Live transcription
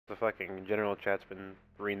The fucking general chat's been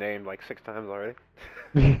renamed like 6 times already.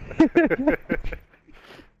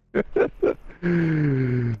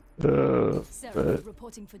 Sarah,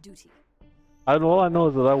 reporting for duty. All I know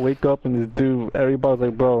is that I wake up and this dude, everybody's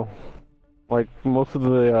like, bro, like most of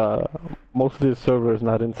the server is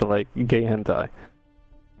not into like gay hentai.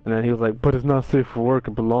 And then he was like, but it's not safe for work,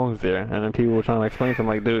 it belongs there. And then people were trying to explain to him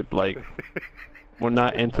like, dude, like, we're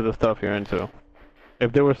not into the stuff you're into.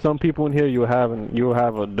 If there were some people in here, you'll have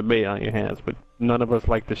a debate on your hands, but none of us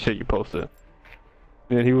like the shit you posted.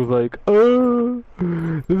 And he was like, this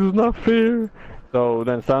is not fair. So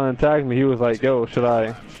then Silent tagged me. He was like, yo, should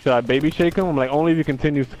I baby shake him? I'm like, only if he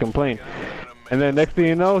continues to complain. And then next thing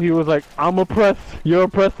you know, he was like, I'm oppressed. You're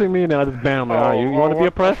oppressing me. And then I just bam. Like, all right, you want to be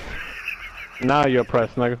oppressed? Now you're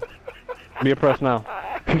oppressed, nigga. Be oppressed now.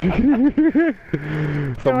 Some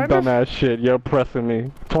dumbass shit. You're oppressing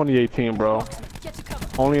me. 2018, bro.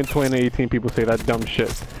 Only in 2018 people say that dumb shit.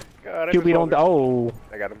 God, QB don't. Oh.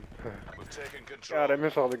 I got him. God, I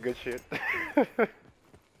miss all the good shit.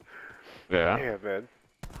 Yeah. Yeah, man.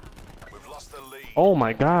 We've lost the lead. Oh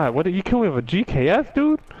my God! What did you kill me with a GKS,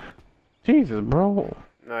 dude? Jesus, bro.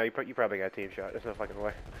 No, you probably got a team shot. There's no fucking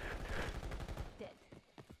way.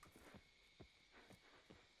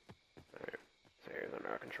 Alright, so here's under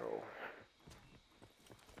our control.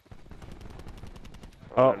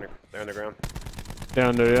 Oh. They're underground.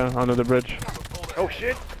 Down there, yeah, under the bridge. Oh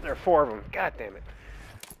shit! There are 4 of them. God damn it.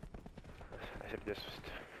 I should just.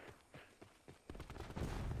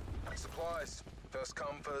 Supplies. First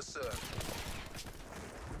come, first serve.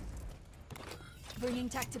 Bringing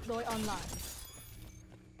tac deploy online.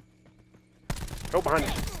 Oh, behind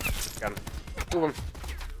you. Got him. Move him.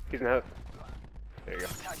 He's in the house. There you go.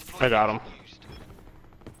 I got him.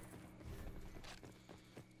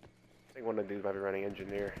 I think one of the dudes might be running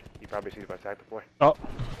engineer. He probably sees my tac deploy. Oh.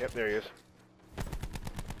 Yep, there he is.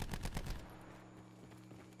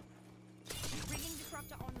 Bringing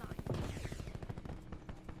disruptor online.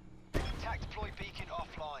 Tac deploy beacon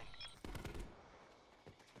offline.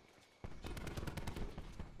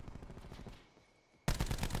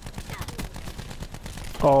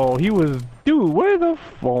 Oh, he was. Dude, where the.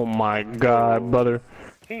 Oh my God, brother.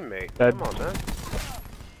 Teammate. That, come on, man.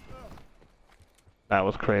 That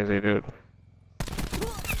was crazy, dude.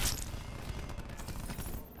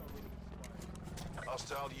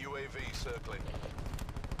 Hostile UAV circling.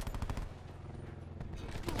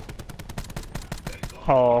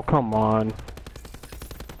 Oh, come on.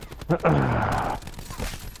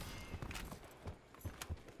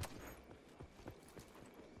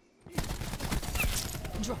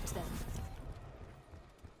 Dropped them.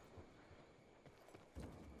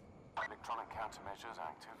 Electronic countermeasures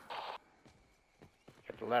active.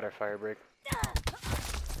 Get the ladder fire break.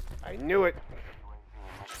 I knew it.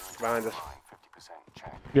 Behind us. 50%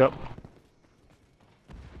 check. Yep.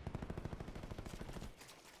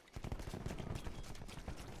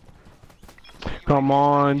 Come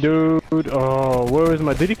on, dude. Oh, where is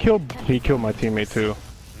my? Did he kill? He killed my teammate too.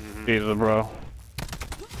 Jesus, bro.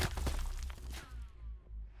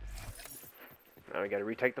 Now we gotta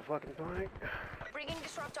retake the fucking flank. Bringing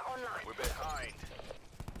disruptor online. We're behind.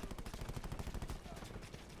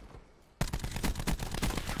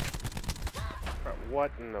 Bro,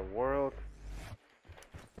 what in the world?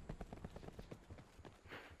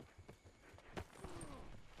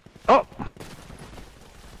 Oh.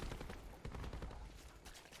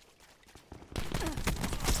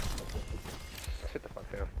 Sit the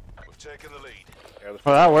fuck down. We've taken the lead. Yeah, let's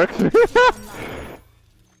Oh, that works. Enemy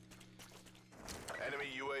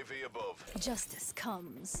UAV above. Justice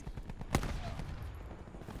comes.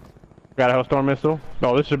 Got a Hellstorm missile.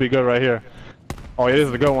 Oh, this should be good right here. Oh, yeah, this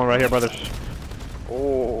is a good one right here, brothers.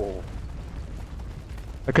 Oh.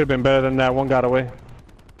 That could have been better than that. One got away.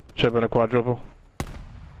 Should have been a quadruple.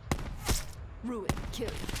 Ruin. Kill.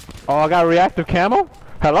 Oh, I got reactive camo?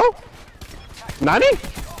 Hello? Nani?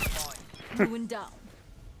 Ruin down.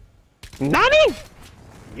 Nani?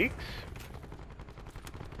 Yeeks.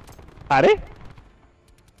 Howdy?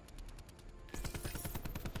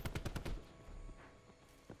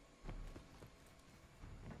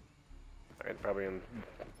 Alright, probably in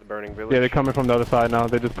the burning village. Yeah, they're coming from the other side now.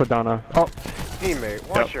 They just put down a. Oh. Teammate,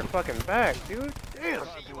 watch your fucking back, dude. Damn.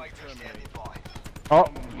 Oh.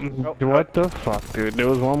 What the fuck, dude? There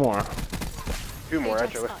was one more. 2 more,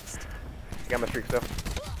 Ajax actually. iced. Got my streak stuff.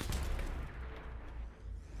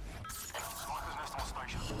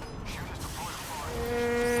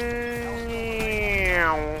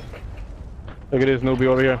 Look at this newbie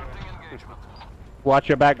over here. Watch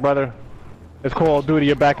your back, brother. It's Call of Duty.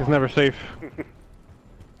 Your back is never safe.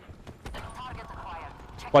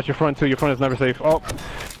 Watch your front too. Your front is never safe. Oh,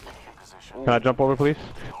 Can I jump over, please?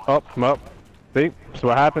 Up, up. See? That's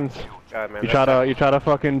what happens. God, man, You try to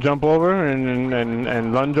fucking jump over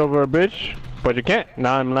and lunge over a bridge, but you can't.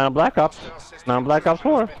 Now I'm Black Ops. Now I'm Black Ops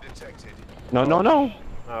 4. No, no, no.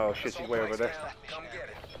 Oh shit, she's way over there. Come get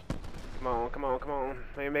it. Come on, come on, come on.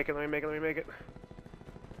 Let me make it, let me make it, let me make it.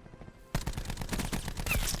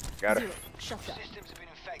 Got her. Zero. Shut down. Systems have been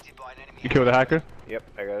infected by an enemy. You killed the hacker? Yep,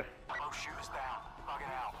 I got her. Oh, shooters down. Bug it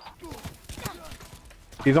out.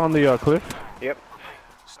 He's on the cliff. Yep.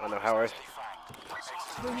 I don't know how ours.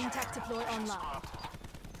 Bringing tac deploy online.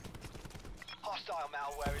 Hostile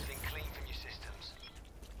malware has been cleaned from your systems.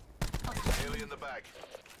 Nearly in the bag.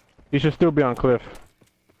 He should still be on cliff.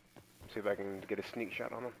 See if I can get a sneak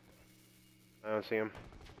shot on him. I don't see him.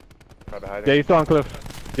 Probably hiding. Yeah, he's still on cliff.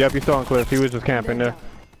 Yep, he's still on cliff. He was just camping there.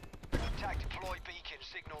 Attack deploy beacon.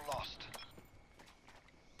 Signal lost.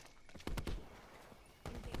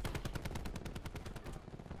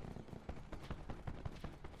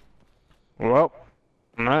 Well,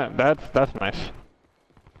 that's nice.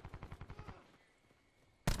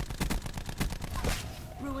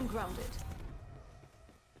 Ruin grounded.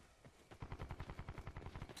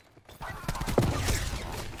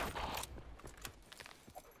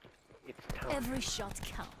 It's time. Every shot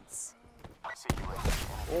counts.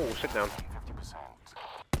 Oh, sit down. 50%.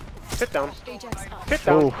 Sit down. Ajax up. Sit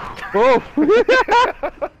down. Oh,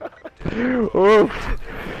 oh.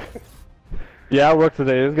 Yeah, I work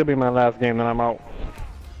today. This is gonna be my last game, then I'm out.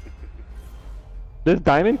 This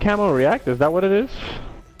diamond camo react, is that what it is?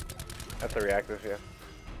 That's a reactive, yeah.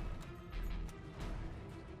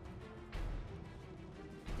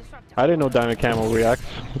 I didn't know diamond camo reacts.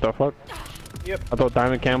 What the fuck? Yep. I thought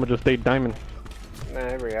diamond camo just stayed diamond. Nah,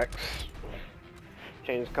 it reacts.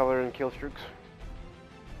 Change color and kill streaks.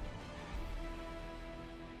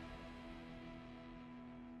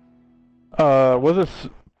 Was this...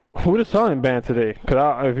 Who did Silent ban today?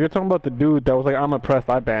 Cause if you're talking about the dude that was like, I'm oppressed,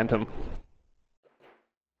 I banned him.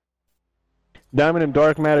 Diamond and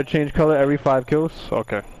dark matter change color every 5 kills?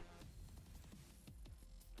 Okay.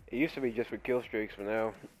 It used to be just with kill streaks, but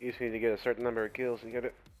now you just need to get a certain number of kills to get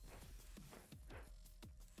it.